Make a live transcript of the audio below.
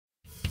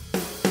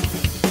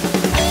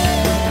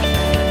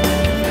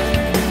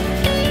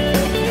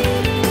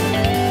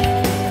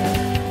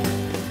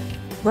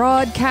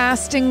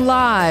Broadcasting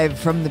live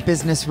from the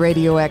Business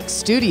Radio X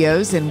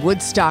studios in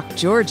Woodstock,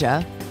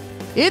 Georgia,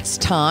 it's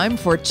time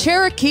for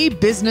Cherokee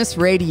Business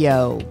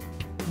Radio.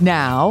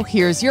 Now,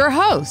 here's your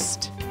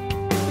host.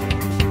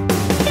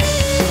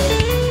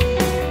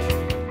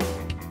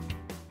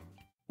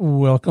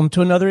 Welcome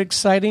to another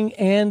exciting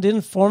and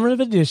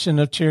informative edition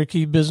of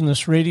Cherokee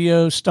Business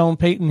Radio. Stone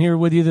Payton here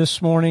with you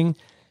this morning.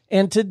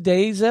 And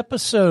today's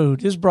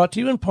episode is brought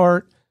to you in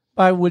part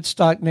by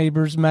Woodstock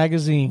Neighbors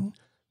Magazine,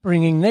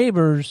 bringing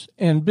neighbors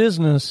and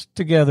business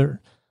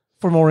together.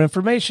 For more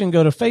information,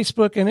 go to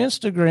Facebook and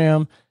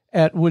Instagram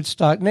at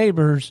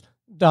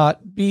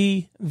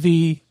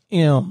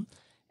woodstockneighbors.bvm.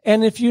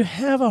 And if you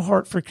have a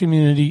heart for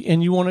community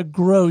and you want to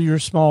grow your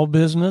small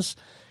business,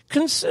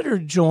 consider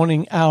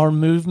joining our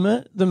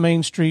movement, the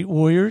Main Street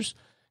Warriors.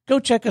 Go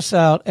check us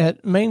out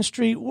at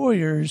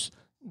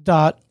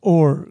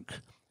mainstreetwarriors.org.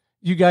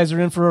 You guys are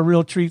in for a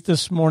real treat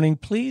this morning.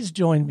 Please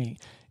join me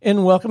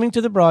in welcoming to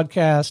the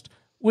broadcast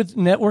with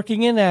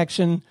Networking in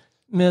Action,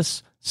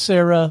 Miss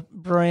Sara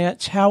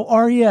Branch. How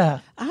are you?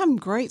 I'm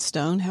great,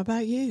 Stone. How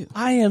about you?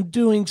 I am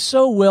doing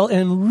so well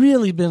and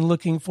really been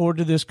looking forward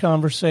to this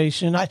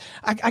conversation. I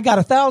got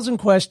 1,000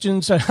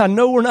 questions. I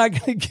know we're not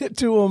going to get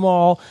to them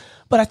all,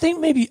 but I think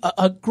maybe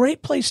a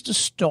great place to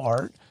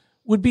start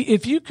would be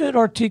if you could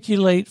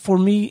articulate for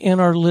me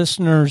and our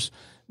listeners,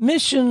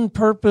 mission,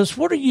 purpose.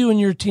 What are you and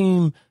your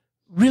team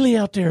really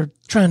out there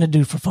trying to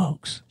do for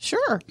folks?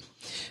 Sure.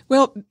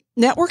 Well,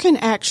 Network in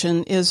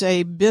Action is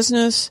a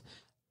business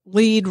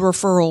lead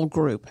referral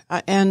group.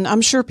 And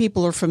I'm sure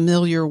people are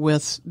familiar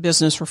with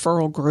business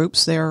referral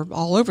groups. They're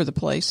all over the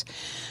place.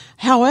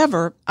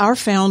 However, our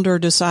founder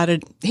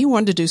decided he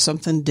wanted to do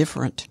something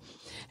different.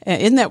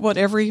 Isn't that what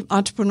every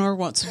entrepreneur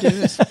wants to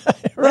do?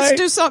 Right.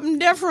 Let's do something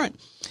different.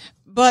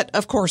 But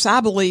of course, I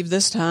believe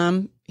this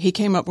time he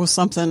came up with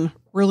something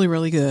really,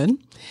 really good.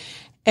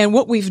 And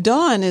what we've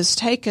done is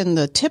taken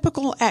the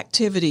typical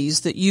activities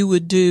that you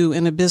would do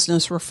in a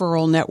business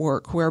referral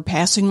network, where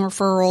passing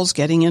referrals,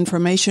 getting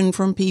information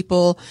from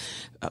people,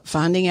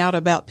 finding out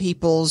about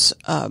people's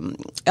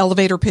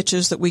elevator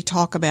pitches that we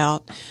talk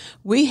about.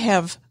 We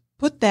have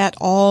put that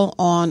all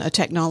on a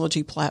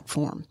technology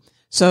platform.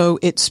 So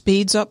it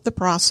speeds up the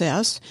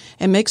process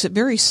and makes it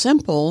very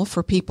simple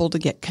for people to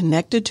get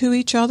connected to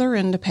each other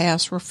and to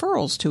pass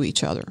referrals to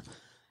each other.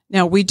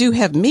 Now, we do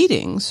have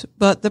meetings,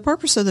 but the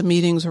purpose of the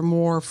meetings are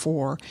more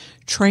for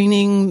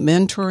training,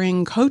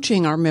 mentoring,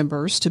 coaching our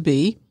members to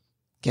be,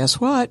 guess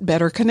what,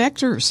 better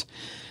connectors.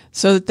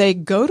 So that they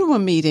go to a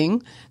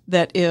meeting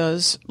that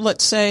is,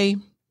 let's say,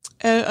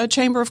 a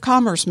Chamber of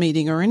Commerce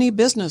meeting or any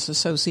business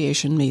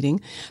association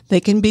meeting. They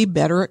can be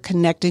better at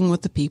connecting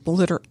with the people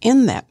that are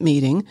in that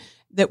meeting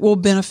that will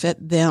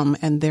benefit them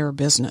and their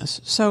business.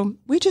 So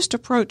we just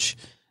approach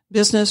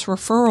business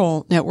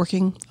referral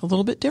networking a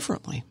little bit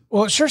differently.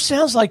 Well, it sure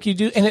sounds like you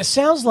do, and it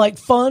sounds like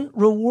fun,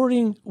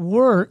 rewarding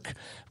work.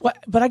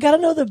 But I got to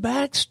know the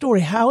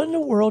backstory. How in the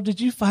world did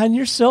you find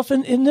yourself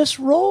in this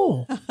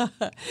role?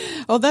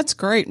 Oh, that's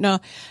great. No,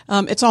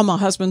 it's all my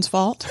husband's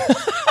fault.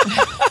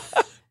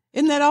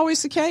 Isn't that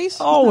always the case?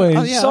 Always.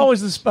 Oh, yeah. It's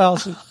always the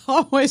spouse's.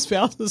 Always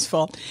spouse's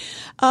fault.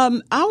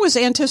 I was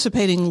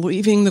anticipating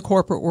leaving the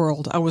corporate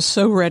world. I was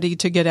so ready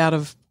to get out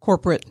of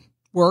corporate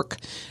work.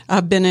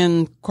 I've been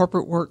in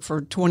corporate work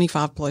for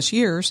 25 plus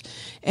years.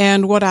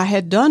 And what I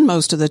had done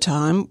most of the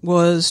time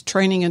was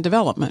training and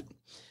development.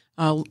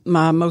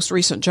 My most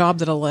recent job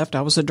that I left,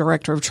 I was a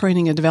director of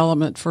training and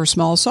development for a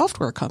small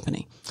software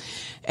company.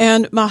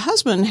 And my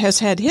husband has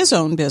had his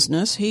own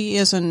business. He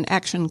is an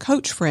Action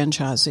Coach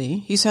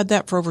franchisee. He's had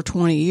that for over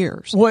 20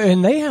 years. Well,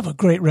 and they have a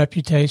great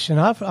reputation.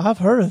 I've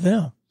heard of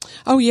them.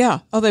 Oh, yeah.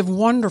 Oh, they have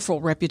wonderful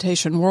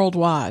reputation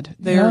worldwide.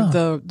 They're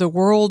the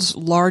world's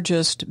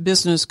largest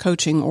business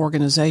coaching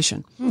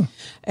organization.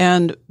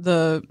 And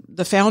the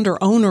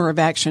founder owner of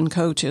Action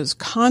Coach is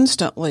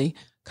constantly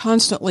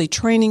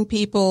training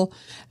people,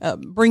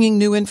 bringing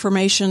new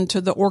information to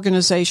the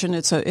organization.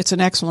 It's an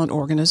excellent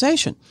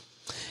organization.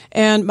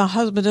 And my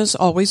husband is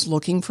always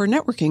looking for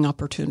networking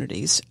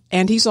opportunities.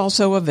 And he's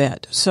also a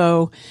vet.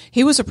 So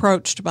he was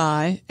approached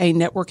by a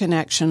Network in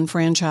Action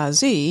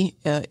franchisee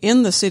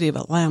in the city of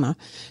Atlanta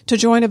to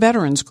join a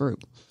veterans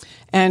group.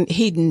 And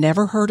he'd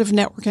never heard of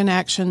Network in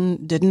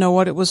Action, didn't know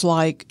what it was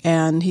like,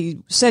 and he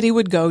said he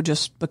would go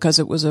just because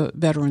it was a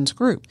veterans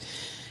group.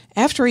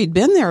 After he'd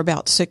been there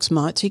about 6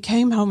 months, he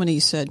came home and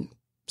he said,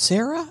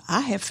 "Sara,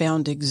 I have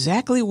found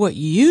exactly what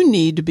you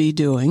need to be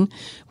doing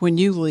when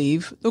you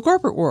leave the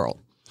corporate world."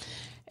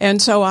 And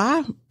so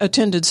I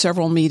attended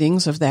several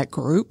meetings of that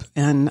group,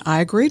 and I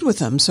agreed with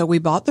them. So we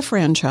bought the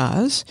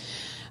franchise,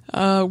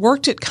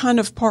 worked it kind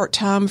of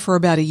part-time for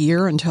about a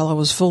year until I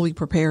was fully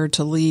prepared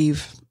to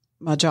leave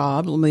my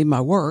job, leave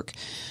my work.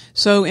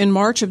 So in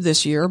March of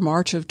this year,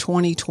 March of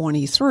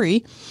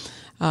 2023,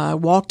 I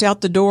walked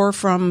out the door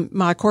from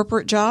my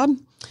corporate job,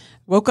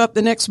 woke up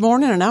the next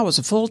morning, and I was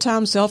a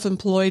full-time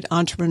self-employed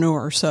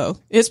entrepreneur. So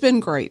it's been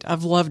great.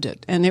 I've loved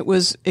it. And it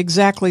was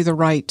exactly the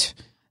right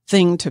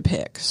thing to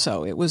pick.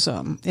 So it was,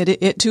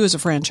 it too is a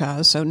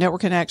franchise. So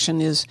Network in Action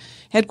is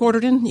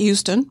headquartered in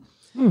Houston.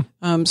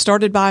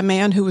 Started by a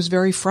man who was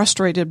very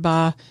frustrated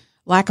by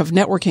lack of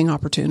networking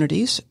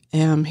opportunities.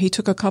 He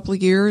took a couple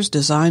of years,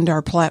 designed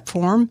our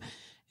platform,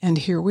 and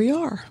here we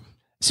are.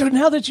 So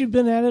now that you've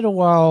been at it a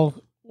while,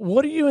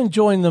 what are you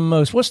enjoying the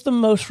most? What's the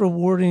most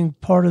rewarding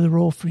part of the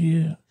role for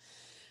you?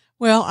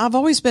 Well, I've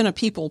always been a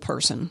people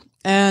person,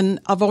 and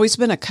I've always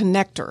been a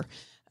connector.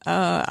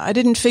 I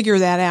didn't figure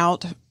that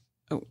out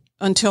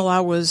until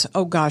I was,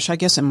 I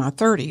guess in my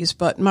 30s.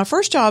 But my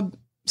first job,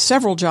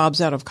 several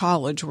jobs out of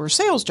college, were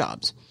sales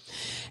jobs.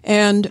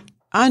 And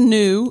I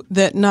knew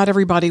that not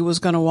everybody was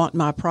going to want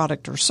my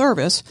product or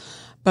service,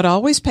 but I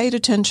always paid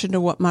attention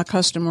to what my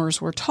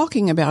customers were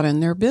talking about in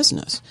their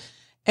business.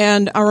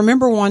 And I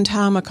remember one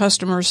time a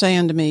customer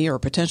saying to me, or a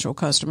potential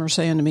customer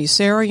saying to me,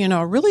 Sarah,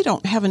 I really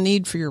don't have a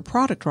need for your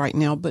product right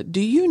now, but do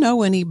you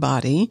know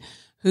anybody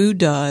who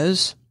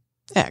does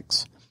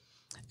X?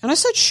 And I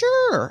said,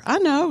 sure, I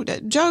know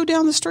Joe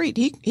down the street.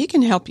 He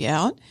can help you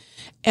out.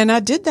 And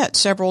I did that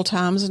several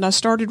times, and I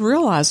started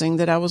realizing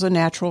that I was a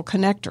natural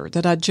connector,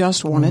 that I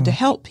just wanted to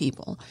help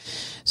people.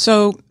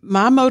 So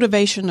my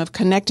motivation of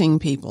connecting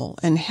people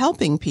and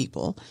helping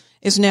people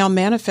is now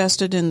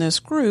manifested in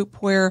this group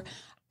where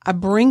I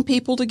bring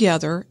people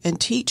together and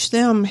teach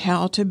them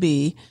how to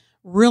be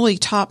really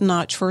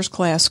top-notch,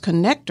 first-class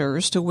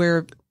connectors to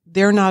where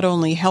they're not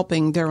only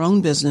helping their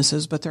own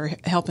businesses, but they're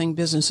helping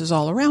businesses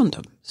all around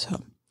them.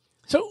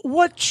 So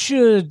what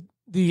should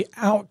the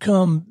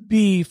outcome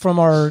be from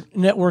our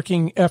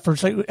networking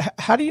efforts? Like,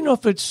 how do you know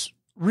if it's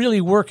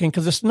really working?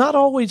 Because it's not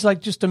always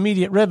like just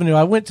immediate revenue.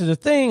 I went to the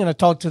thing and I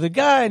talked to the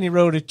guy and he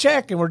wrote a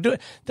check and we're doing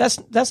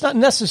that's not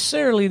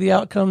necessarily the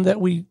outcome that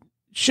we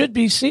should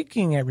be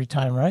seeking every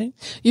time, right?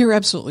 You're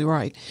absolutely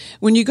right.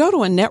 When you go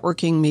to a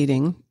networking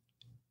meeting,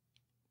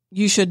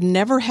 you should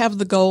never have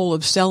the goal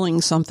of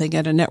selling something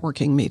at a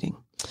networking meeting.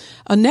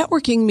 A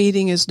networking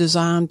meeting is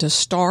designed to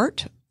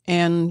start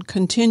and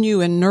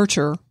continue and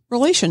nurture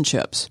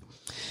relationships.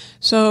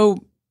 So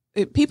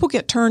people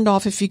get turned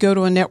off if you go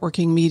to a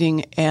networking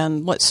meeting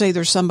and let's say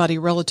there's somebody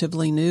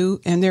relatively new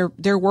and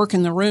they're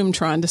working the room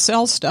trying to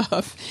sell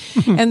stuff.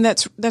 And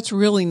that's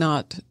really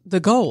not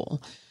the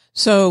goal.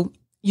 So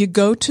you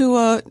go to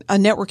a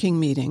networking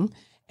meeting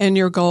and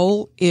your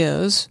goal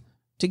is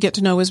to get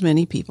to know as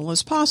many people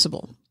as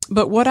possible.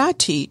 But what I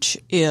teach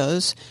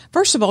is,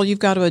 first of all, you've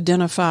got to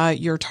identify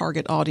your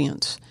target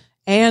audience.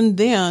 And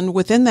then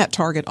within that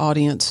target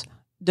audience,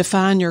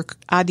 define your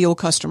ideal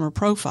customer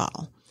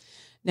profile.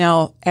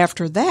 Now,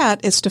 after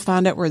that, it's to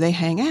find out where they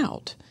hang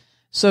out.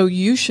 So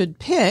you should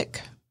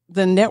pick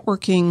the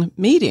networking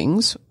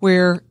meetings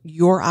where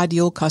your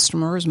ideal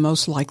customer is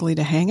most likely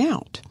to hang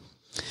out.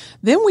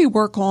 Then we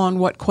work on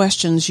what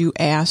questions you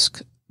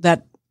ask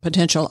that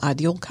potential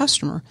ideal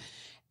customer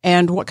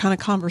and what kind of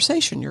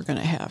conversation you're going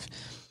to have.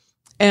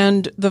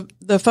 And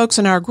the folks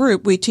in our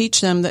group, we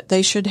teach them that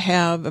they should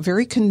have a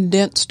very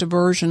condensed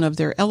version of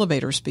their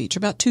elevator speech,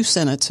 about 2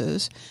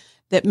 sentences,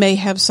 that may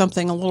have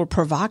something a little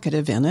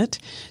provocative in it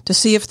to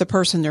see if the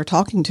person they're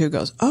talking to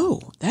goes,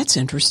 oh, that's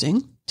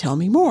interesting. Tell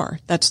me more.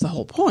 That's the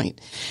whole point.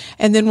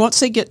 And then once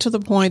they get to the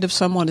point of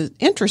someone is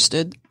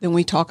interested, then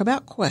we talk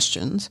about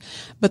questions.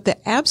 But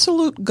the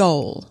absolute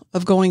goal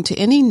of going to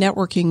any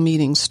networking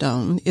meeting,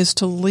 Stone, is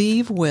to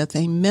leave with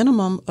a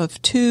minimum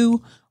of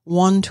 2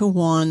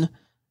 one-to-one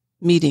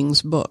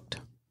meetings booked.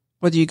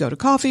 Whether you go to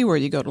coffee, whether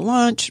you go to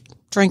lunch,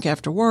 drink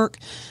after work,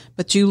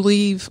 but you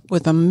leave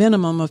with a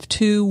minimum of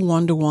 2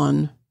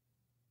 one-to-one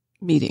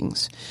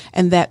meetings.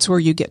 And that's where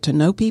you get to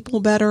know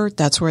people better.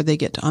 That's where they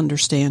get to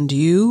understand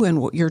you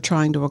and what you're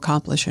trying to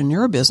accomplish in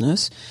your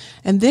business.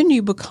 And then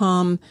you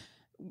become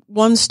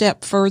one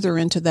step further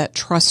into that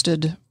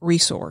trusted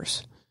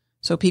resource.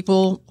 So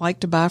people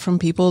like to buy from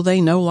people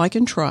they know, like,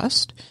 and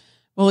trust.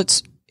 Well,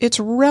 it's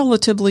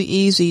relatively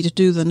easy to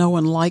do the know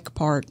and like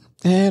part.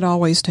 It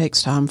always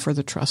takes time for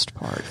the trust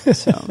part.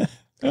 So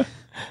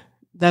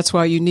that's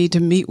why you need to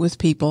meet with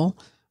people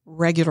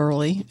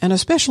regularly, and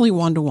especially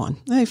one-to-one.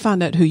 They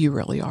find out who you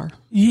really are.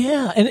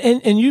 Yeah,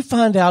 and you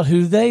find out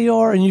who they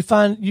are, and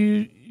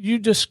you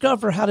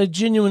discover how to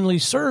genuinely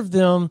serve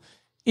them,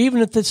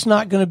 even if it's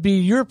not going to be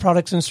your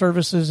products and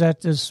services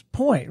at this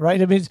point,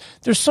 right? I mean,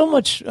 there's so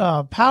much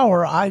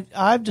power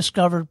I've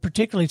discovered,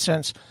 particularly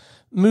since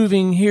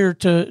moving here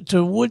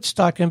to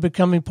Woodstock and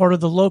becoming part of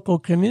the local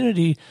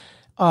community.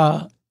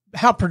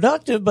 How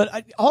productive,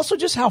 but also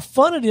just how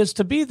fun it is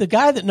to be the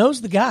guy that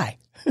knows the guy.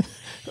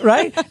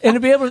 Right? And to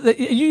be able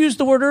to, you used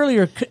the word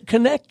earlier,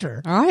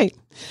 connector.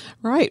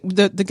 Right.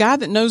 The guy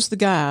that knows the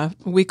guy,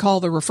 we call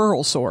the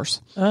referral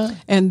source.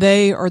 And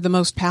they are the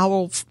most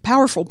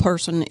powerful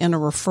person in a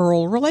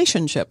referral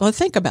relationship. Well,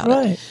 think about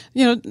it.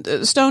 You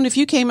know, Stone, if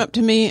you came up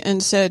to me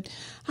and said,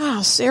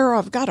 Sarah,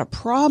 I've got a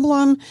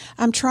problem.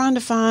 I'm trying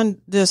to find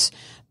this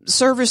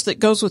service that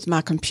goes with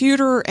my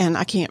computer and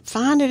I can't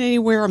find it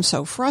anywhere. I'm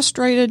so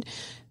frustrated.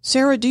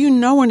 Sarah, do you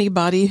know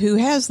anybody who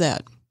has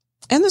that?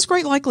 And there's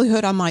great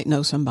likelihood I might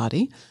know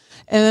somebody.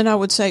 And then I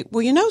would say,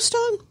 well, you know,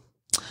 Stone,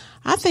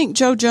 I think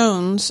Joe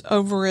Jones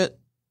over at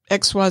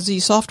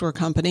XYZ Software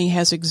Company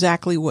has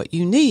exactly what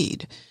you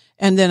need.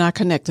 And then I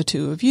connect the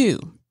two of you.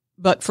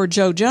 But for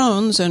Joe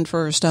Jones and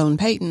for Stone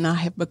Payton, I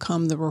have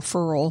become the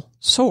referral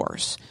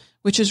source,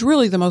 which is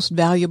really the most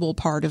valuable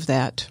part of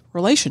that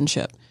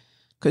relationship,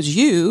 because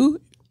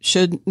you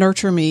should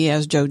nurture me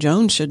as Joe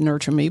Jones should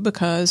nurture me,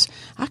 because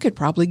I could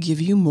probably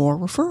give you more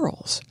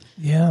referrals.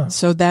 Yeah.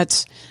 So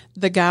that's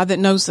the guy that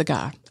knows the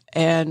guy.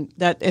 And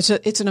that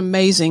it's an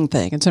amazing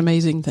thing. It's an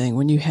amazing thing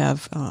when you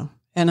have,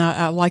 and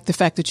I like the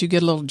fact that you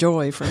get a little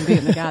joy from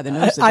being the guy that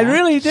knows the guy. I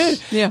really do.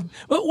 Yeah.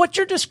 But what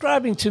you're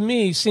describing to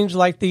me seems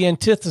like the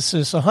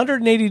antithesis,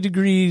 180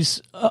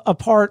 degrees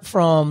apart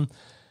from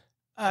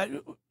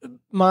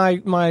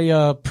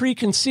my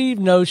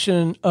preconceived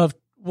notion of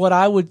what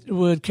I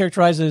would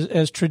characterize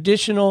as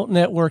traditional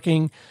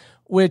networking,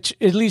 which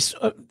at least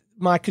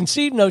my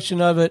conceived notion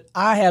of it,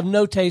 I have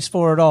no taste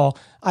for at all.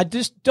 I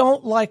just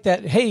don't like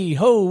that. Hey,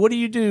 ho, what do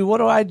you do? What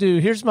do I do?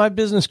 Here's my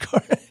business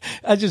card.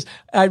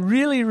 I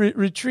really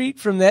retreat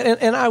from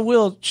that. And I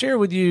will share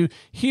with you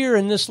here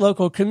in this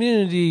local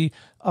community,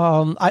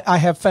 I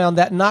have found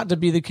that not to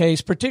be the case,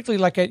 particularly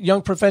like at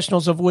Young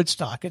Professionals of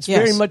Woodstock. It's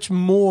very much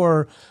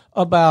more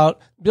about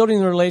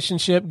building the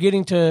relationship,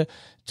 getting to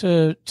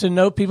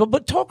know people,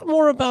 but talk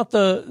more about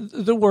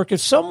the work. If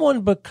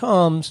someone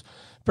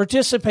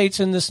participates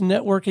in this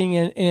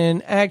networking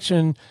and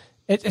action,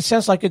 it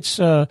sounds like it's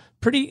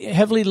pretty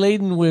heavily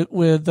laden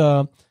with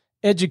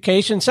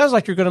education. It sounds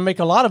like you're going to make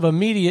a lot of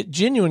immediate,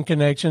 genuine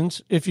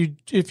connections if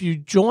you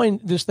join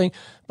this thing.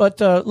 But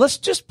let's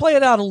just play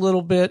it out a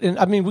little bit. And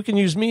I mean, we can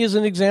use me as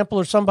an example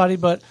or somebody.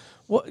 But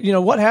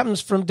what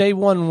happens from day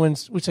one when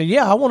we say,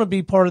 "Yeah, I want to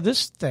be part of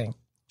this thing"?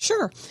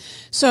 Sure.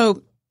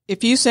 So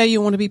if you say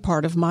you want to be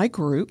part of my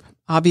group,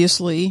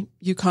 obviously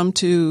you come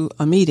to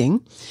a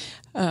meeting.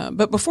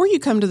 But before you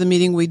come to the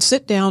meeting, we'd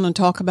sit down and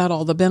talk about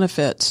all the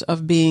benefits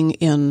of being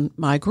in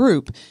my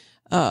group.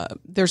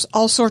 There's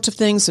all sorts of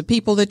things, the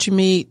people that you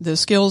meet, the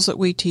skills that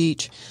we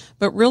teach.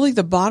 But really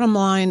the bottom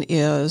line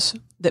is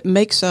that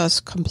makes us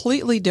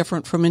completely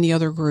different from any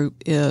other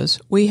group is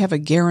we have a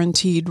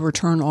guaranteed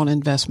return on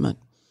investment.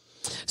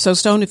 So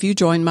Stone, if you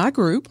join my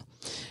group,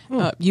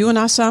 you and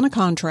I sign a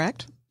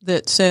contract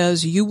that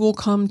says you will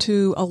come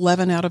to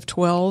 11 out of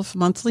 12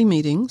 monthly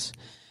meetings,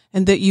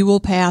 and that you will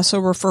pass a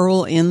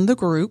referral in the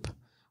group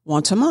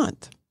once a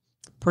month.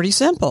 Pretty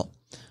simple.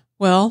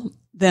 Well,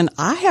 then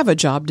I have a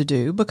job to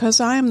do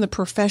because I am the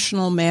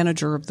professional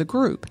manager of the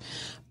group.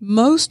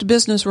 Most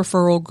business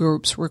referral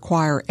groups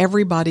require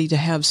everybody to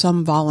have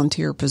some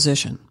volunteer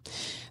position.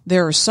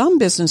 There are some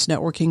business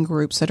networking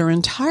groups that are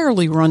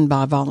entirely run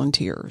by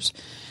volunteers.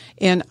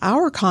 In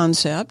our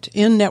concept,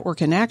 in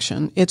Network in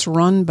Action, it's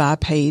run by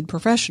paid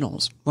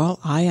professionals. Well,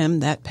 I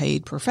am that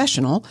paid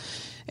professional.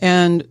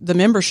 And the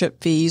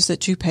membership fees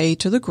that you pay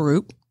to the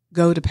group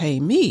go to pay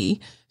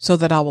me so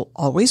that I will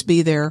always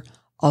be there,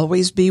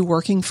 always be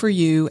working for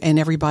you and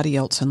everybody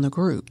else in the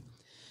group.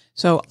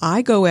 So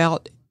I go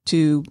out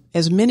to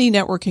as many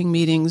networking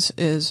meetings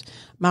as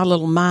my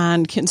little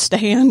mind can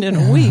stand in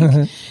a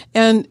week.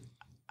 And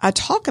I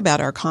talk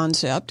about our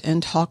concept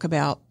and talk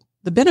about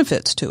the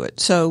benefits to it.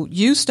 So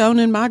you, Stone,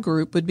 in my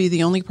group would be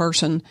the only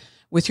person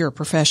with your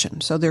profession.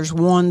 So there's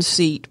one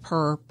seat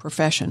per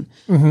profession,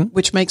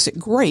 which makes it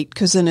great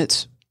because then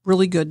it's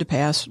really good to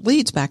pass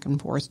leads back and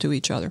forth to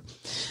each other.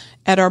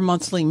 At our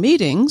monthly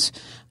meetings,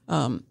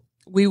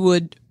 we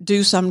would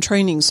do some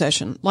training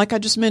session. Like I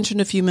just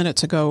mentioned a few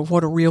minutes ago,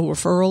 what a real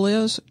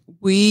referral is.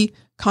 We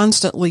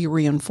constantly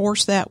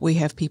reinforce that. We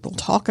have people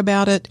talk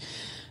about it.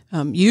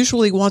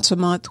 Usually once a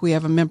month, we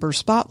have a member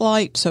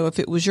spotlight. So if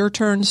it was your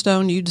turn,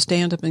 Stone, you'd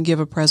stand up and give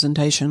a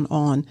presentation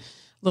on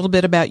a little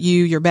bit about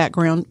you, your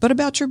background, but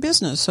about your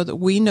business so that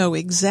we know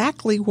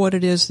exactly what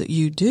it is that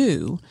you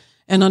do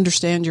and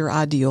understand your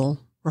ideal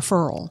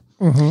referral.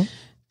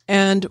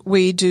 And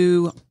we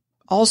do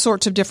all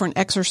sorts of different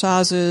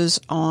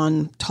exercises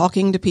on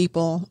talking to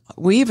people.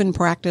 We even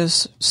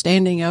practice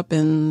standing up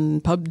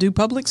and do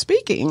public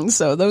speaking.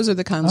 So those are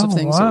the kinds of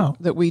things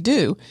that we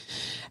do.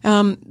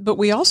 But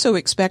we also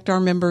expect our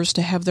members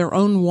to have their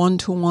own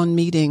one-to-one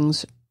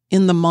meetings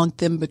in the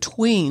month in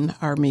between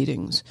our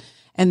meetings,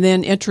 and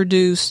then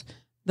introduce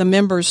the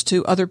members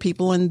to other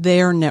people in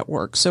their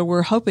network. So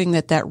we're hoping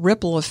that that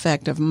ripple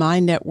effect of my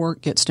network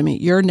gets to meet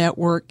your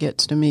network,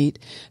 gets to meet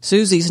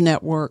Susie's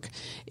network,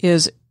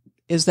 is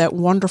that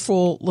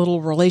wonderful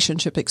little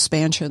relationship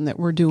expansion that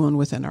we're doing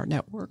within our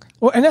network.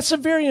 Well, and that's a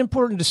very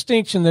important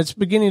distinction that's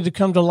beginning to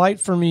come to light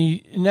for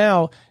me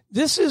now.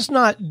 This is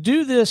not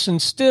do this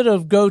instead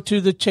of go to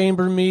the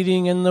chamber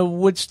meeting and the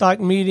Woodstock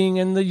meeting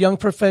and the young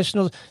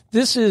professionals.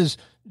 This is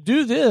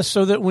do this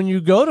so that when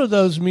you go to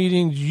those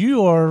meetings,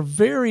 you are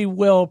very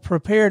well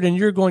prepared and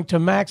you're going to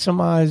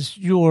maximize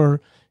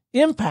your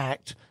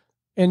impact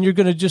and you're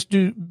going to just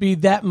be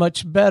that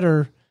much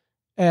better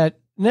at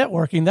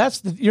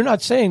networking. You're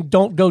not saying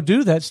don't go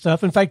do that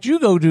stuff. In fact, you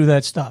go do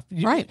that stuff.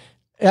 Right.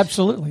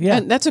 Absolutely. Yeah.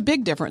 And that's a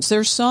big difference.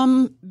 There's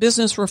some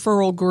business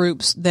referral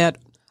groups that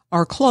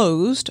are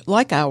closed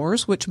like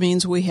ours, which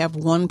means we have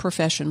one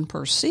profession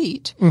per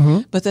seat.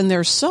 But then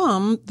there's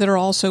some that are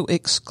also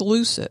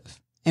exclusive.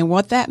 And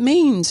what that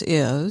means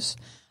is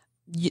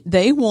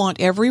They want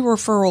every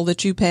referral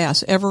that you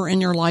pass ever in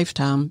your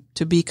lifetime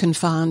to be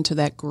confined to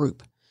that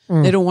group.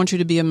 They don't want you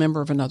to be a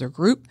member of another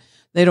group.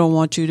 They don't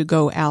want you to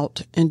go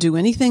out and do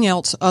anything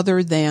else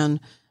other than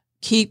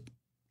keep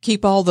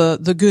all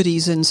the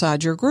goodies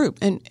inside your group.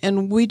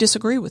 And we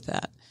disagree with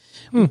that.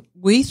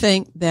 We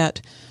think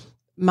that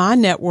my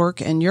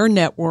network and your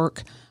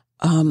network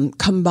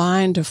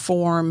combine to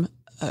form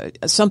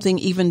something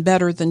even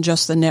better than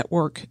just the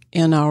network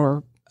in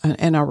our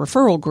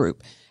referral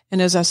group.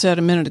 And as I said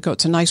a minute ago,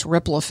 it's a nice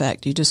ripple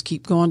effect. You just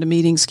keep going to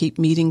meetings, keep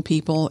meeting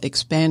people,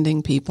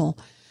 expanding people.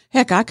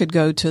 Heck, I could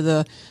go to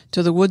the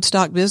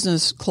Woodstock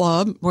Business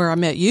Club where I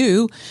met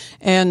you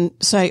and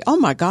say, oh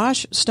my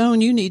gosh,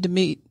 Stone, you need to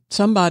meet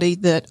somebody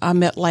that I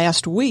met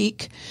last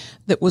week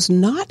that was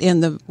not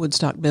in the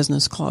Woodstock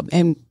Business Club.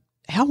 And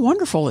how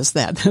wonderful is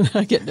that?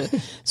 I get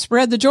to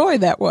spread the joy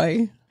that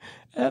way.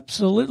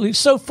 Absolutely.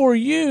 So for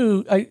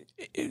you,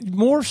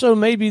 more so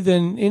maybe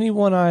than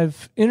anyone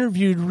I've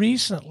interviewed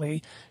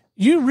recently,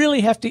 you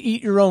really have to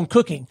eat your own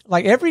cooking.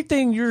 Like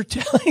everything you're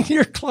telling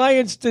your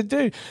clients to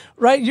do,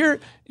 right?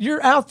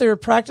 You're out there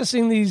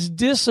practicing these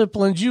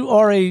disciplines. You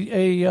are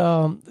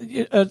a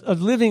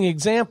living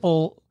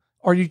example,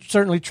 or you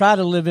certainly try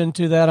to live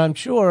into that, I'm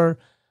sure,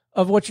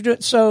 of what you're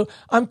doing. So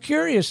I'm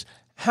curious,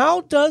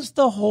 how does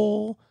the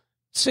whole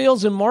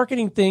sales and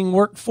marketing thing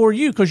work for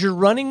you? Because you're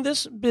running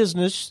this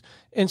business,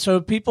 and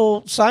so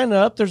people sign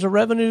up. There's a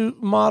revenue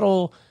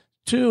model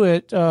to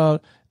it. I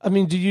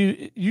mean, do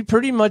you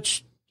pretty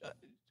much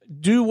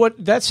do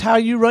that's how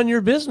you run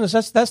your business?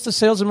 That's the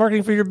sales and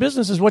marketing for your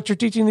business is what you're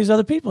teaching these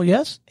other people,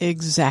 yes?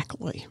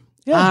 Exactly.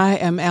 Yeah. I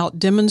am out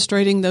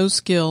demonstrating those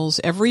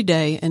skills every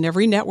day in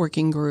every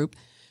networking group.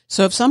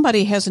 So if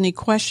somebody has any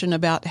question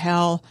about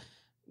how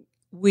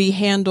we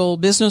handle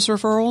business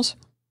referrals,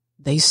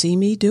 they see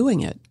me doing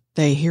it.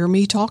 They hear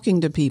me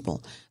talking to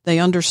people. They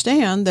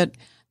understand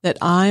that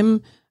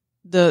I'm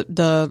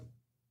the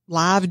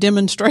live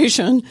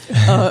demonstration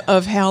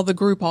of how the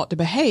group ought to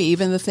behave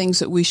and the things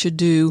that we should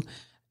do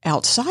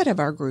outside of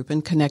our group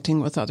and connecting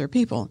with other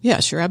people.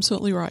 Yes, you're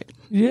absolutely right.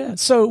 Yeah.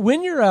 So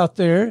when you're out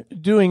there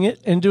doing it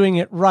and doing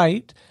it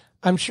right,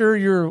 I'm sure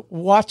you're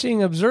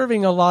watching,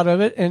 observing a lot of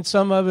it, and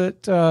some of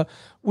it,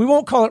 we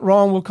won't call it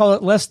wrong. We'll call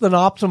it less than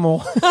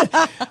optimal.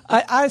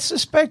 I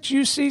suspect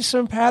you see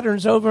some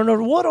patterns over and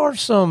over. What are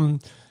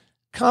some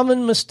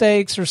common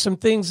mistakes or some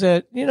things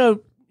that,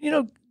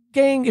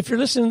 gang, if you're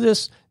listening to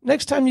this,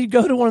 next time you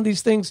go to one of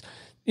these things,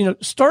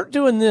 start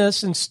doing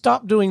this and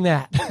stop doing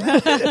that.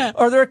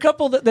 Are there a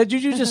couple that you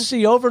just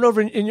see over and over,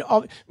 and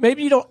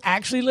maybe you don't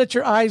actually let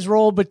your eyes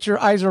roll, but your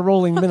eyes are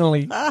rolling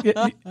mentally?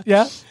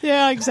 Yeah?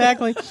 Yeah,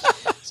 exactly.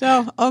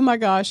 So, oh my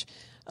gosh.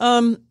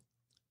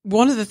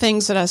 One of the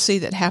things that I see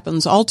that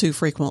happens all too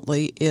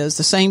frequently is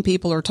the same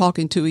people are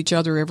talking to each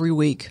other every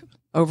week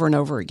over and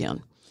over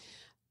again.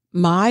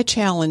 My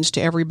challenge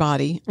to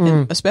everybody,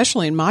 and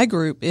especially in my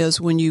group,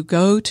 is when you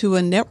go to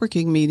a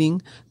networking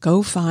meeting,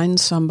 go find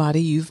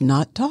somebody you've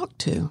not talked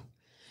to.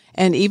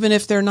 And even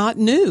if they're not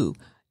new,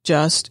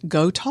 just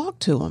go talk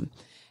to them.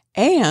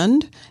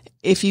 And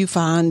if you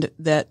find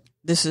that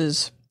this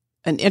is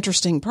an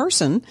interesting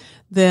person,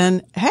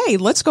 then, hey,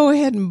 let's go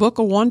ahead and book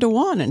a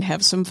one-to-one and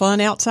have some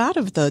fun outside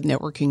of the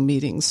networking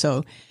meeting.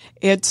 So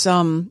it's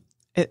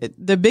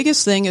the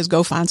biggest thing is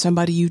go find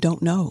somebody you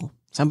don't know,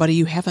 somebody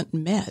you haven't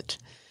met.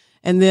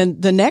 And then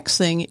the next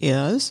thing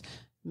is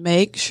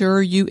make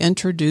sure you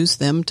introduce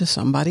them to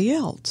somebody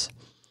else.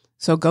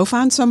 So go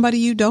find somebody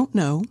you don't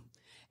know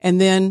and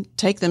then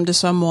take them to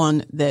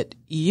someone that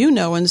you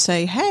know and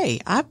say, hey,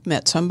 I've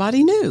met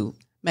somebody new.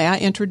 May I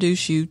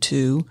introduce you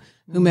to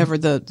whomever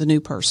the new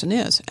person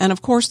is? And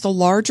of course, the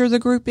larger the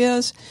group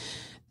is,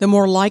 the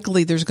more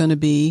likely there's going to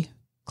be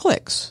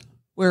cliques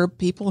where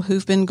people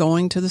who've been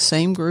going to the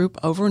same group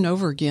over and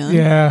over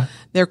again,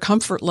 their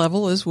comfort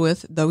level is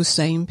with those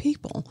same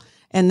people.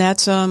 And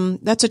that's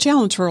a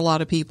challenge for a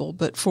lot of people,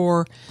 but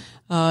for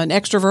an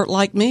extrovert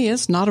like me,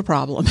 it's not a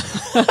problem.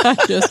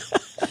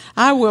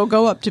 I will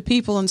go up to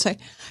people and say,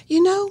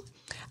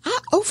 I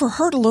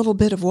overheard a little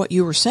bit of what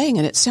you were saying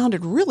and it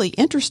sounded really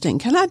interesting.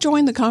 Can I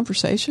join the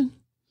conversation?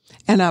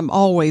 And I'm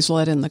always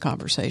let in the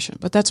conversation,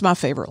 but that's my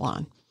favorite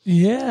line.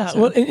 Yeah.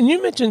 So. Well, and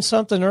you mentioned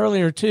something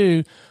earlier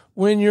too,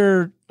 when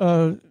you're,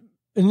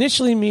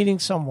 initially meeting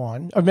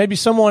someone, or maybe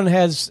someone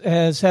has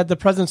had the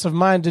presence of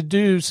mind to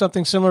do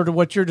something similar to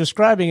what you're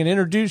describing and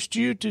introduced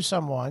you to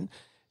someone,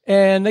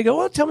 and they go,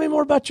 well, tell me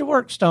more about your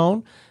work,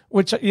 Stone,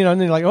 which, and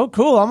they're like, oh,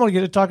 cool, I'm going to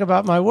get to talk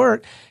about my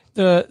work.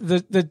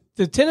 The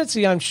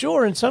tendency, I'm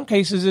sure, in some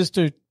cases is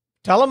to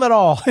tell them it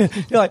all.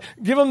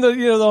 Give them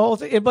the whole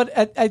thing.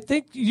 But I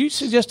think you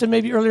suggested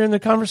maybe earlier in the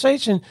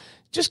conversation,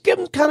 just give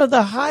them kind of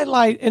the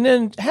highlight and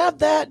then have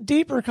that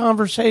deeper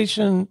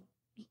conversation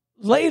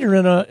later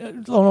on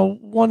a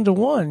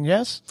one-to-one,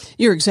 yes?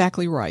 You're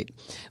exactly right.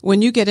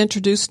 When you get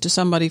introduced to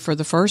somebody for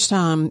the first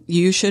time,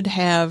 you should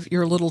have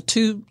your little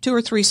two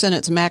or three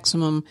sentence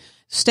maximum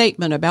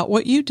statement about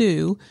what you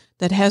do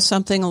that has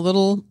something a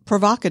little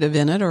provocative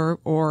in it,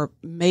 or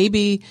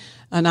maybe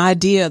an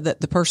idea that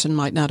the person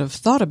might not have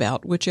thought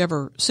about,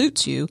 whichever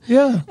suits you.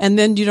 Yeah. And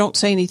then you don't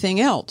say anything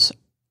else,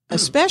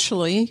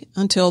 especially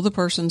until the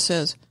person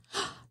says,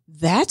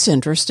 "That's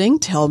interesting.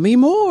 Tell me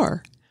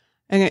more."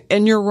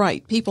 And you're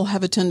right. People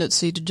have a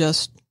tendency to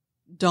just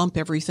dump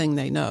everything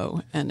they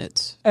know, and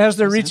it's as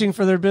they're reaching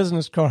for their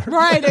business card.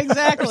 Right,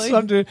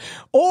 exactly.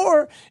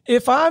 Or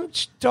if I'm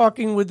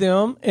talking with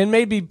them, and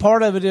maybe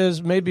part of it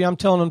is maybe I'm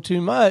telling them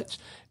too much.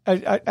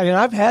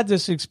 I've had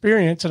this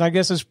experience, and I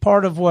guess it's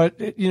part of what,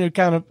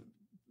 kind of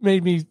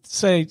made me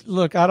say,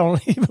 look, I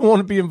don't even want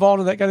to be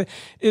involved in that kind of thing,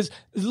 is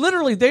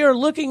literally they are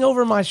looking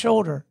over my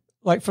shoulder,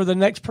 like for the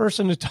next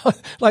person to talk,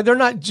 like they're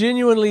not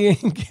genuinely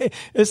engaged.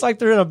 It's like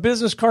they're in a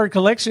business card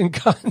collection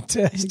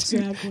contest.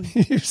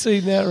 Exactly. You've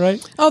seen that,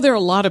 right? Oh, there are a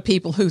lot of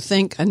people who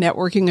think a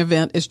networking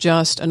event is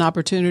just an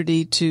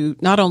opportunity to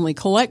not only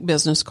collect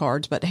business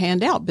cards, but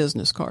hand out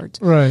business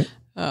cards. Right.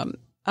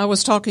 I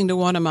was talking to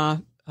one of my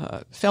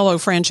fellow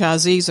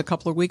franchisees a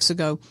couple of weeks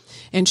ago,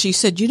 and she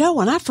said,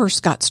 when I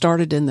first got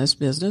started in this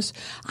business,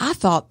 I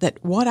thought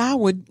that what I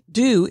would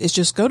do is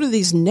just go to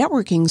these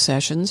networking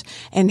sessions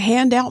and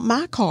hand out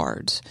my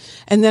cards.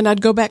 And then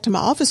I'd go back to my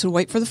office and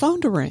wait for the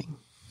phone to ring.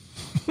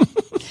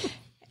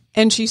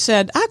 And she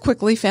said, I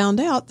quickly found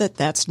out that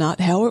that's not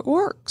how it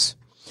works.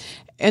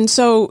 And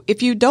so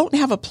if you don't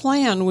have a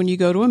plan when you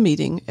go to a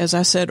meeting, as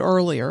I said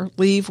earlier,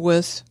 leave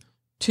with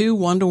 2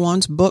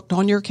 one-to-ones booked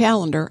on your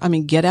calendar. I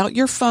mean, get out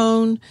your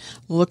phone,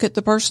 look at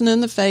the person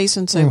in the face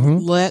and say,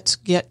 let's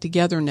get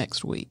together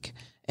next week,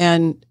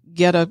 and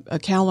get a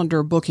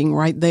calendar booking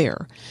right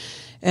there.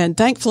 And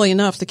thankfully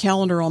enough, the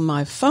calendar on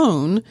my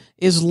phone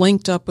is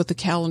linked up with the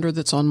calendar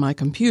that's on my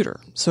computer.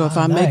 So if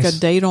I make a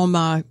date on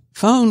my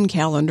phone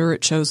calendar,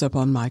 it shows up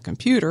on my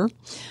computer,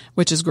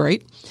 which is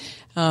great.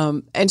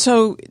 And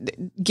so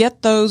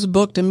get those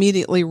booked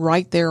immediately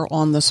right there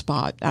on the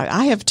spot.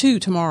 I have 2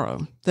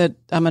 tomorrow that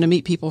I'm going to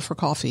meet people for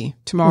coffee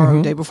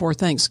tomorrow, day before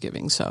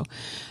Thanksgiving. So,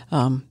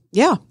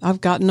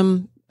 I've gotten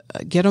them,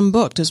 get them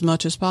booked as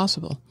much as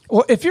possible.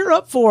 Well, if you're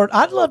up for it,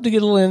 I'd love to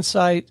get a little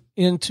insight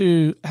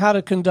into how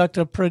to conduct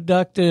a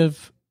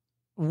productive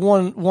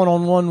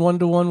one-on-one,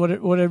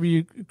 one-to-one, whatever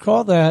you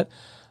call that.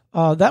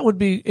 That would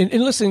be, and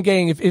listen,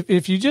 gang,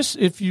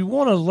 if you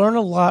want to learn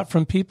a lot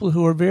from people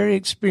who are very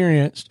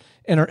experienced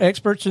and are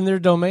experts in their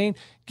domain,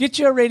 get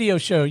you a radio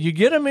show. You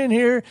get them in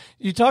here,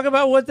 you talk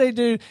about what they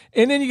do,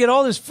 and then you get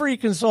all this free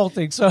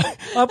consulting. So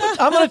I'm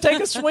going to take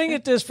a swing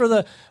at this for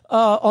the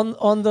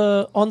on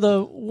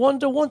the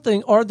one-to-one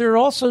thing. Are there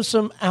also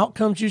some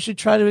outcomes you should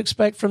try to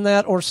expect from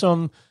that, or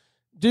some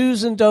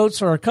do's and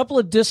don'ts, or a couple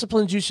of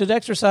disciplines you should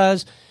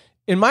exercise?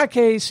 In my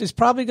case, it's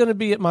probably going to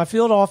be at my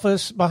field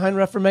office behind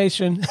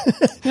Reformation.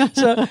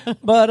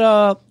 But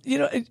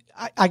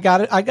I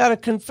got to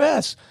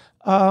confess,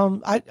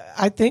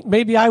 I think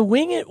maybe I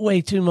wing it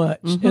way too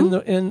much in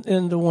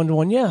the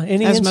one-to-one. Yeah,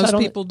 as most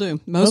people do.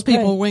 Most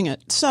people wing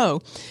it.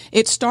 So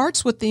it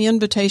starts with the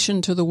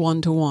invitation to the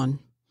one-to-one,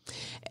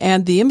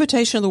 and the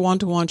invitation of the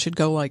one-to-one should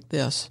go like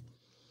this: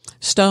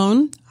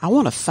 Stone, I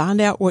want to find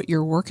out what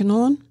you're working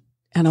on,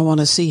 and I want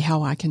to see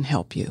how I can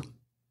help you.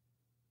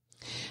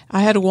 I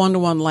had a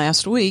one-to-one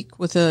last week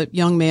with a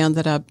young man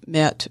that I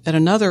met at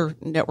another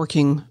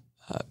networking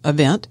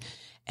event,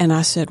 and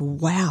I said,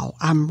 wow,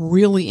 I'm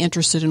really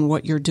interested in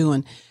what you're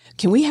doing.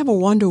 Can we have a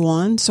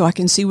one-to-one so I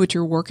can see what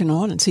you're working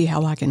on and see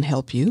how I can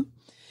help you?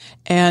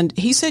 And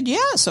he said,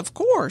 yes, of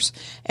course.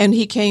 And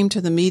he came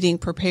to the meeting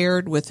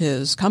prepared with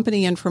his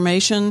company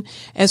information.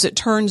 As it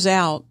turns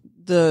out,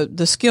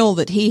 the skill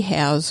that he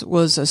has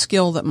was a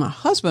skill that my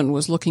husband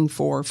was looking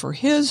for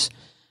his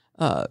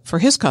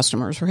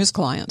customers, for his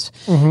clients.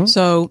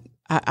 So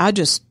I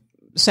just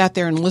sat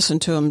there and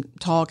listened to him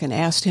talk and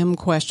asked him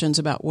questions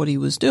about what he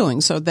was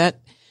doing. So that,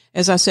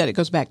 as I said, it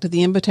goes back to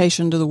the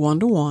invitation to the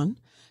one-to-one.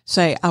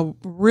 Say, I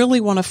really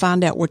want to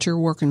find out what you're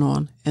working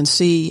on and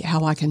see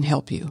how I can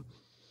help you.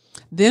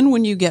 Then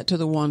when you get to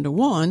the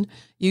one-to-one,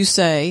 you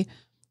say,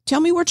 tell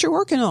me what you're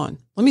working on.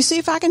 Let me see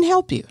if I can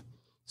help you.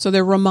 So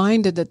they're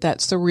reminded that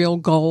that's the real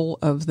goal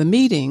of the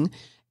meeting.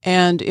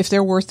 And if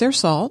they're worth their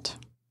salt,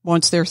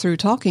 once they're through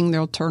talking,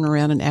 they'll turn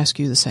around and ask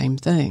you the same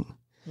thing.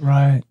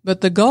 Right.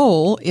 But the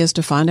goal is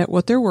to find out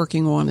what they're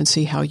working on and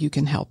see how you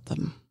can help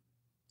them.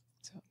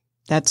 So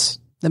that's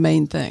the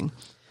main thing.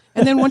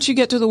 And then once you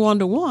get to the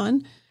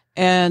one-to-one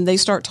and they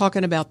start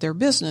talking about their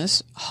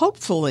business,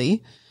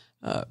 hopefully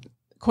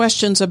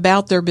questions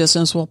about their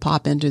business will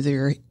pop into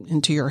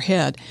your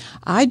head.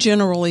 I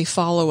generally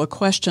follow a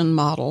question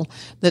model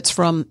that's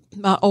from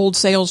my old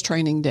sales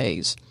training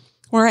days,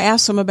 where I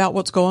ask them about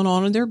what's going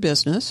on in their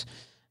business.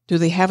 Do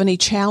they have any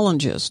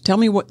challenges? Tell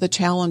me what the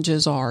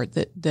challenges are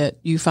that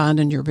you find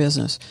in your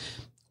business.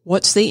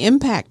 What's the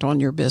impact on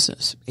your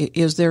business?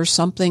 Is there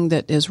something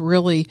that is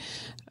really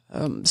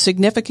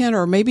significant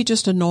or maybe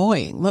just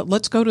annoying?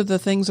 Let's go to the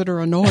things that are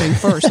annoying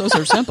first. Those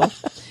are simple.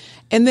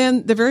 And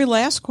then the very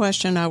last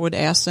question I would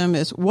ask them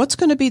is, what's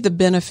going to be the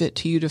benefit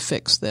to you to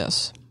fix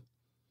this?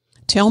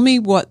 Tell me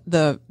what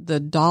the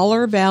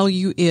dollar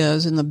value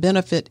is and the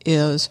benefit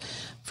is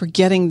for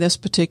getting this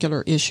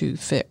particular issue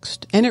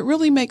fixed. And it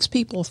really makes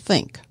people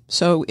think.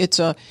 So it's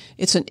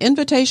an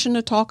invitation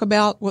to talk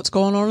about what's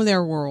going on in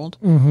their world.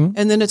 And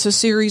then it's a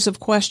series of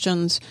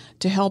questions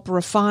to help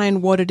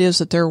refine what it is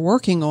that they're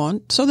working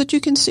on so that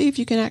you can see if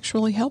you can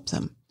actually help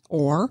them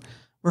or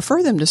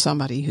refer them to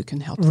somebody who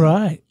can help them.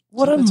 Right.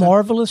 What a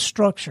marvelous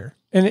structure.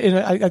 And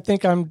I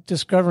think I'm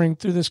discovering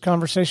through this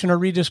conversation or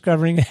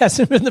rediscovering, it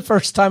hasn't been the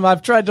first time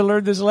I've tried to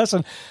learn this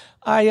lesson.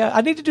 I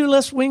need to do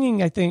less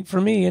winging, I think,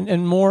 for me,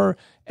 and more,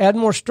 add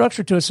more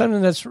structure to it,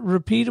 something that's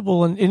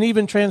repeatable and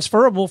even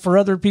transferable for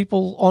other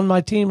people on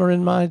my team or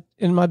in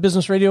my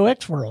Business Radio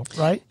X world,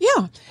 right?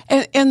 Yeah.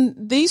 And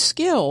these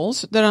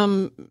skills that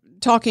I'm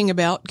talking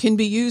about can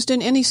be used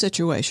in any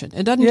situation.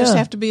 It doesn't just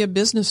have to be a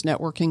business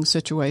networking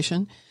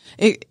situation.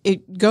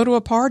 It go to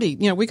a party.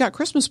 You know, we got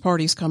Christmas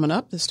parties coming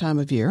up this time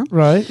of year.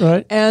 Right.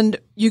 And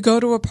you go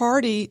to a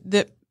party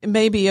that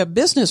may be a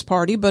business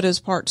party, but is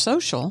part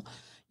social.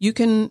 You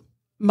can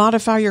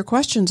modify your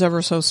questions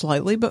ever so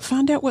slightly, but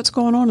find out what's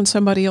going on in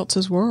somebody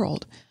else's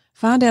world.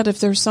 Find out if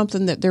there's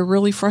something that they're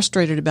really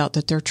frustrated about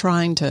that they're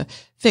trying to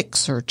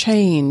fix or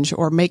change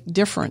or make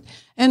different,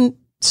 and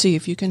see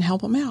if you can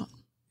help them out.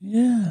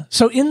 Yeah.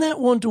 So in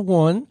that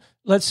one-to-one,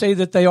 let's say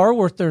that they are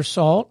worth their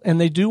salt and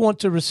they do want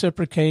to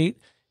reciprocate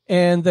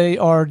and they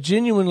are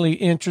genuinely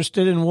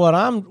interested in what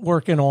I'm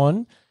working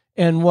on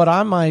and what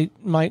I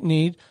might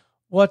need.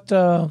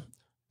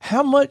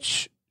 How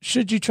much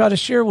should you try to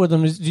share with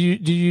them?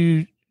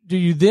 Do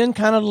you then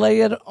kind of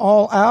lay it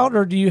all out,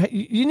 or do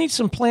you need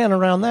some plan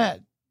around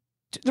that?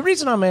 The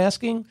reason I'm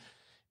asking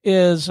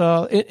is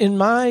in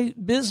my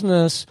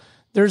business,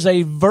 there's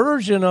a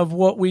version of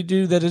what we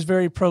do that is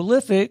very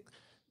prolific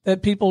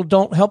that people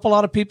don't help a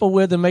lot of people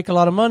with and make a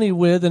lot of money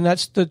with, and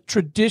that's the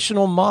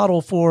traditional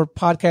model for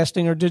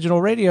podcasting or digital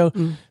radio.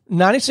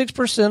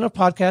 96% of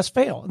podcasts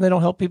fail, and they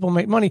don't help people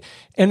make money.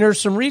 And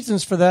there's some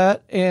reasons for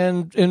that,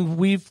 and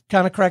we've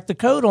kind of cracked the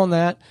code on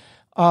that.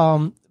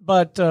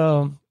 But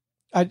now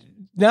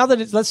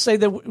that let's say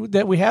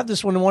that we have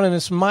this one-on-one, and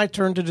it's my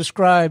turn to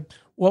describe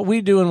what we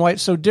do and why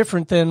it's so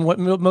different than what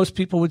most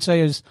people would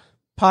say is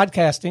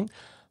podcasting.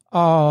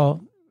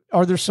 Are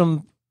there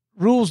some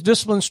rules,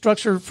 discipline,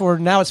 structure for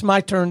now it's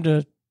my turn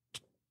to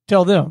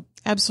tell them?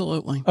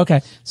 Absolutely.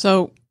 Okay.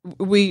 So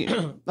we,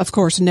 of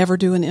course, never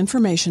do an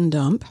information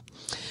dump,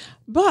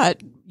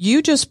 but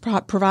you just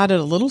provided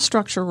a little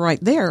structure right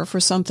there for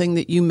something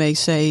that you may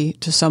say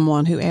to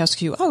someone who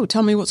asks you, oh,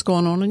 tell me what's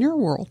going on in your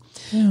world.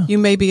 Yeah. You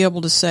may be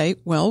able to say,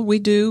 well, we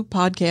do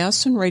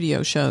podcasts and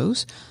radio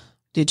shows.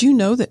 Did you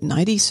know that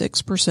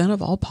 96%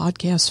 of all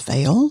podcasts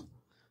fail?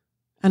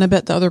 And I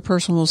bet the other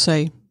person will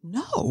say,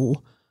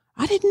 no,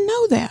 I didn't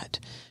know that.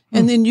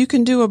 And then you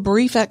can do a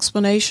brief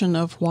explanation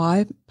of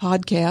why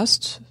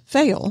podcasts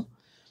fail.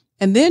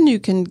 And then you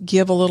can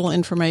give a little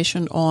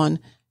information on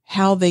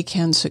how they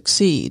can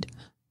succeed.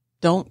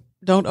 Don't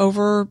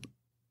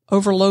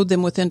overload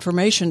them with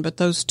information, but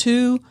those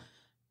two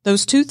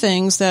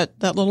things,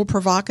 that little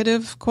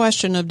provocative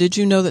question of, did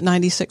you know that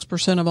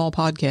 96% of all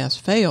podcasts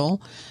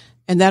fail?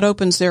 And that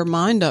opens their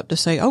mind up to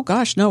say, oh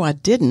gosh, no, I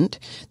didn't.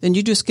 Then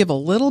you just give a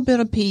little bit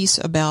of piece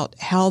about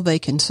how they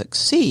can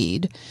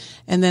succeed.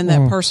 And then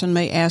that person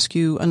may ask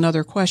you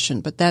another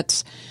question. But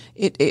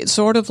it's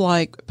sort of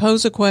like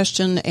pose a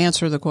question,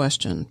 answer the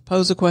question,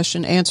 pose a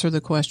question, answer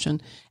the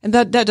question. And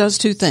that does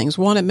two things.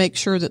 One, it makes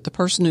sure that the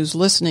person who's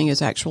listening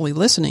is actually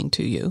listening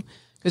to you.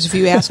 Because if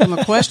you ask them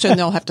a question,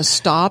 they'll have to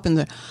stop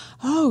and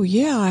oh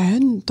yeah, I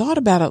hadn't thought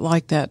about it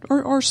like that,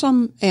 or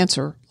some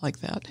answer like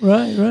that.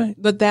 Right.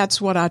 But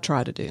that's what I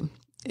try to do,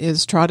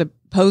 is try to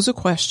pose a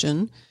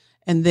question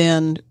and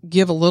then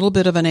give a little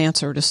bit of an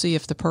answer to see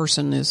if the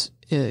person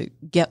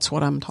gets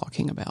what I'm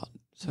talking about.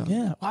 So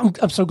yeah,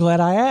 I'm so glad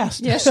I asked.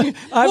 Yes,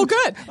 well,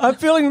 good. I'm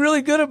feeling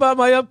really good about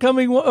my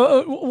upcoming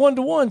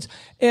one-to-ones,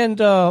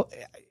 and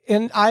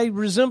I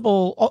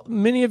resemble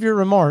many of your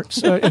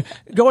remarks.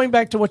 Going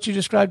back to what you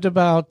described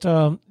about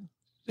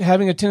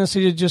having a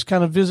tendency to just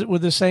kind of visit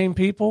with the same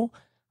people,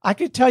 I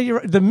could tell you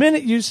the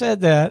minute you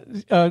said that,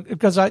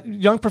 because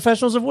Young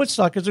Professionals of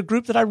Woodstock is a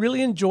group that I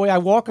really enjoy. I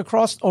walk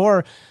across,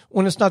 or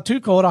when it's not too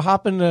cold, I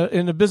hop in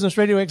the Business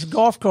Radio X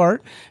golf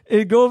cart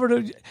and go over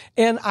to,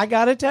 and I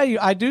got to tell you,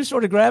 I do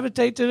sort of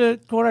gravitate to the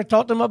corner. I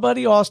talked to my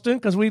buddy Austin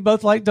because we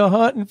both like to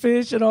hunt and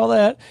fish and all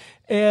that.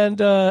 And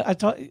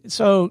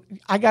so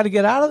I got to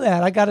get out of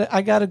that. I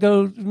got to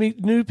go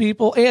meet new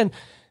people. And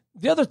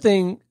the other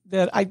thing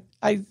that I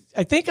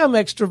think I'm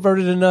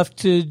extroverted enough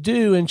to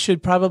do and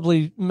should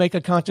probably make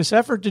a conscious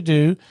effort to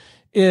do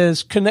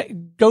is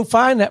go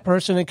find that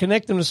person and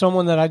connect them to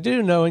someone that I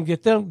do know and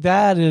get them.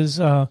 That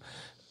is,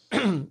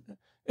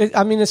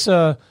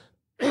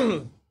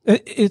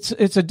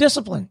 it's a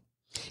discipline.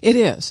 It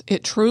is.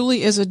 It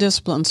truly is a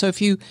discipline. So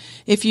if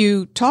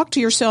you talk to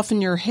yourself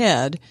in your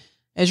head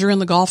as you're in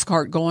the golf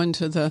cart going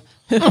to the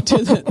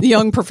the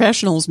Young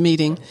Professionals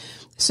meeting,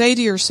 say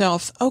to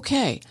yourself,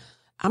 okay,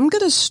 I'm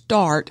going to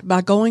start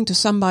by going to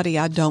somebody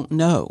I don't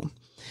know,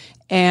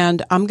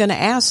 and I'm going to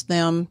ask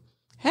them,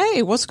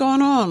 hey, what's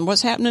going on?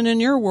 What's happening in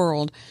your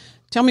world?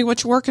 Tell me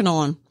what you're working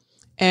on.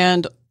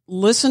 And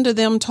listen to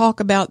them talk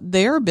about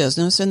their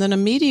business. And then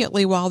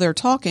immediately while they're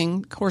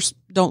talking, of course,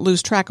 don't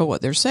lose track of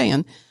what they're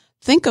saying.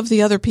 Think of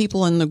the other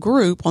people in the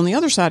group on the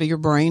other side of your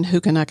brain.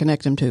 Who can I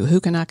connect them to? Who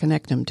can I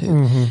connect them to?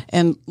 Mm-hmm.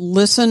 And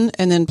listen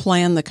and then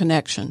plan the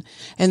connection.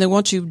 And then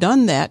once you've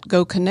done that,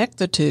 go connect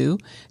the two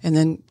and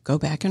then go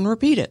back and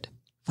repeat it.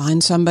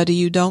 Find somebody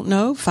you don't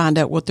know, find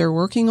out what they're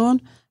working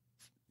on,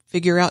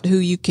 figure out who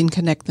you can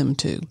connect them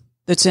to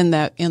that's in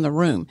the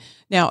room.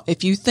 Now,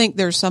 if you think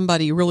there's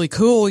somebody really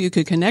cool you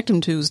could connect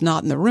them to who's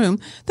not in the room,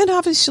 then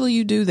obviously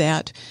you do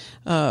that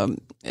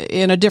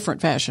in a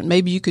different fashion.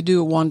 Maybe you could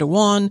do a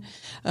one-to-one,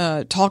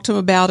 talk to them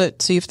about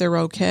it, see if they're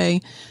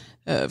okay.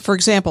 For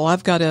example,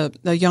 I've got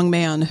a young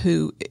man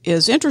who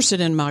is interested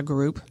in my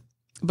group,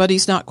 but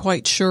he's not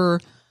quite sure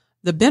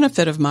the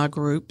benefit of my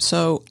group.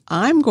 So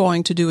I'm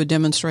going to do a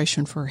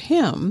demonstration for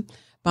him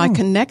by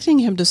connecting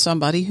him to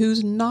somebody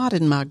who's not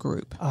in my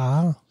group.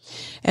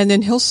 And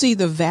then he'll see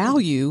the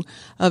value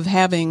of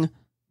having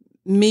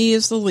me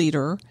as the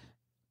leader,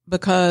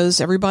 because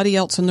everybody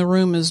else in the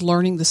room is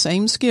learning the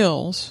same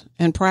skills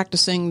and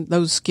practicing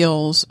those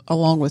skills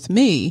along with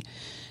me.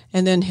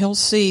 And then he'll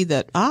see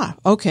that,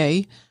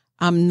 okay,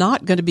 I'm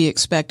not going to be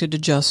expected to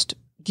just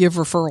give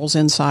referrals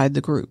inside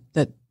the group,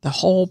 that the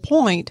whole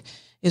point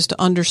is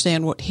to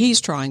understand what he's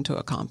trying to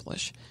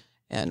accomplish.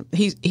 And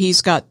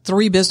he's got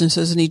 3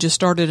 businesses, and he just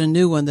started a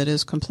new one that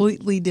is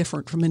completely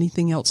different from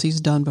anything else he's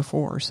done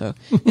before. So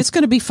it's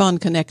going to be fun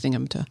connecting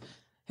him to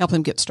help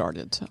him get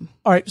started. So.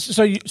 All right.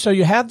 So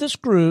you have this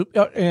group,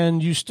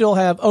 and you still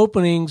have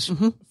openings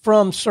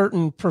from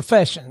certain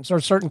professions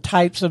or certain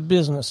types of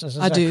businesses.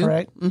 Is that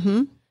correct?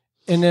 Mm-hmm.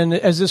 And then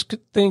as this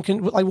thing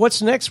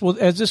what's next? Well,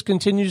 as this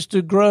continues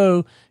to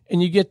grow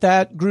and you get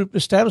that group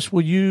established,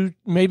 will you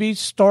maybe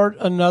start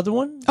another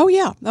one? Oh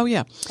yeah.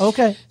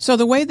 Okay. So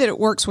the way that it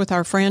works with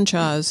our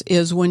franchise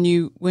is when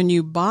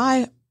you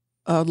buy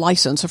a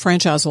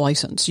franchise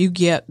license, you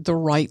get the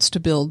rights to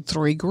build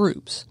 3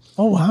 groups.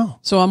 Oh, wow.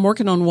 So I'm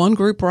working on one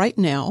group right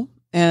now,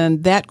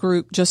 and that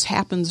group just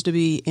happens to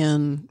be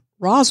in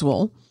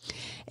Roswell.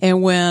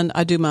 And when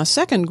I do my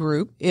second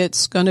group,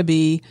 it's going to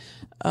be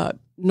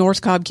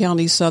North Cobb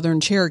County, Southern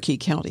Cherokee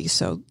County.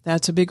 So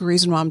that's a big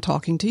reason why I'm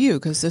talking to you,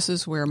 because this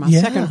is where my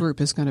second group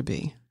is going to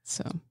be.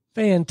 So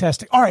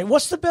fantastic. All right.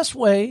 What's the best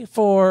way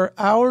for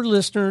our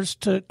listeners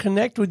to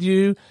connect with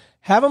you,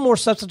 have a more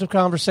substantive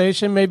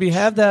conversation, maybe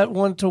have that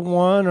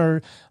one-to-one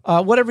or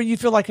whatever you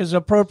feel like is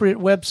appropriate,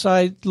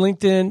 website,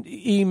 LinkedIn,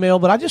 email.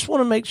 But I just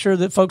want to make sure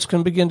that folks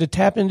can begin to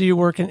tap into your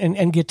work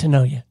and get to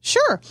know you.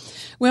 Sure.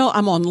 Well,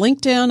 I'm on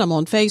LinkedIn. I'm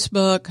on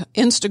Facebook,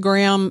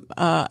 Instagram.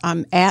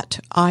 I'm at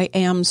I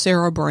am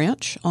Sara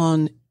Branch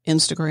on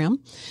Instagram.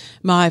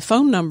 My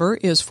phone number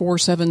is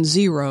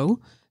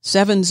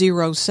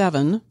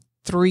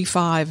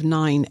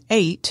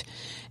 470-707-3598.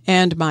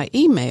 And my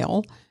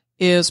email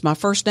is my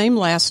first name,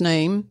 last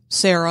name,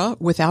 Sara,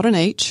 without an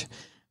H,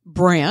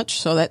 Branch.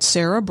 So that's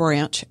Sara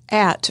Branch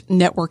at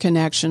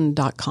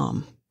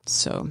networkinaction.com.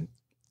 So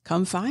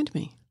come find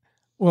me.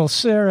 Well,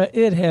 Sara,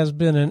 it has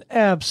been an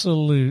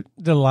absolute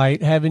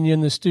delight having you in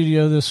the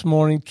studio this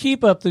morning.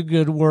 Keep up the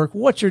good work.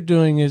 What you're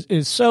doing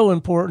is so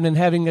important and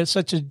having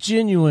such a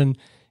genuine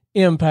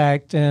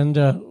impact,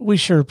 and we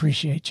sure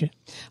appreciate you.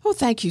 Oh,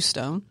 thank you,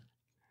 Stone.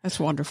 That's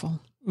wonderful.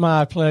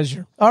 My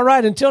pleasure. All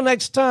right, until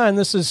next time,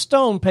 this is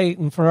Stone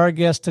Payton for our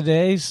guest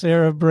today,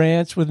 Sara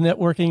Branch with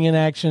Networking in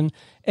Action,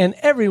 and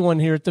everyone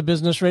here at the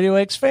Business Radio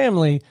X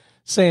family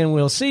saying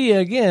we'll see you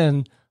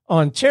again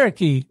on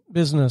Cherokee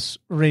Business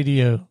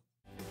Radio.